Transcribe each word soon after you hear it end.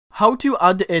How to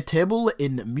add a table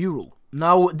in Mural.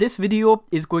 Now this video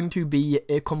is going to be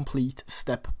a complete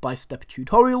step-by-step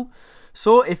tutorial,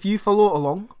 so if you follow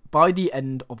along, by the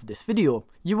end of this video,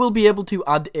 you will be able to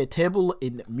add a table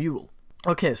in Mural.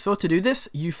 Okay, so to do this,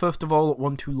 you first of all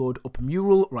want to load up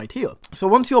Mural right here. So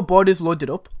once your board is loaded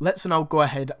up, let's now go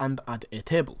ahead and add a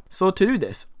table. So to do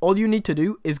this, all you need to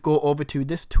do is go over to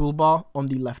this toolbar on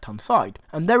the left hand side,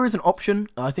 and there is an option,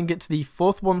 I think it's the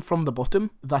fourth one from the bottom,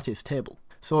 that is table.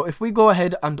 So if we go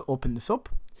ahead and open this up,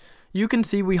 you can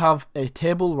see we have a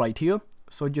table right here,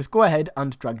 so just go ahead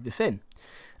and drag this in.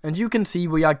 And you can see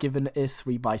we are given a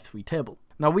 3x3 table.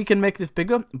 Now we can make this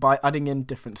bigger by adding in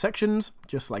different sections,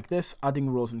 just like this,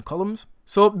 adding rows and columns.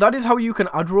 So that is how you can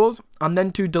add rows, and then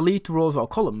to delete rows or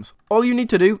columns, all you need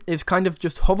to do is kind of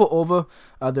just hover over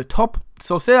the top.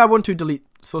 So say I want to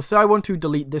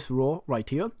delete this row right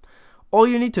here. All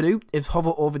you need to do is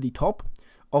hover over the top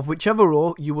of whichever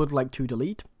row you would like to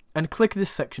delete and click this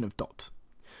section of dots.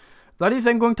 That is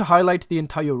then going to highlight the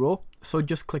entire row, so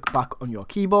just click back on your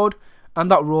keyboard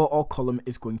and that row or column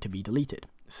is going to be deleted.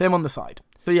 Same on the side.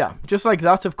 So yeah, just like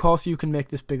that, of course you can make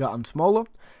this bigger and smaller,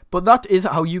 but that is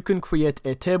how you can create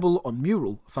a table on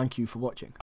Mural. Thank you for watching.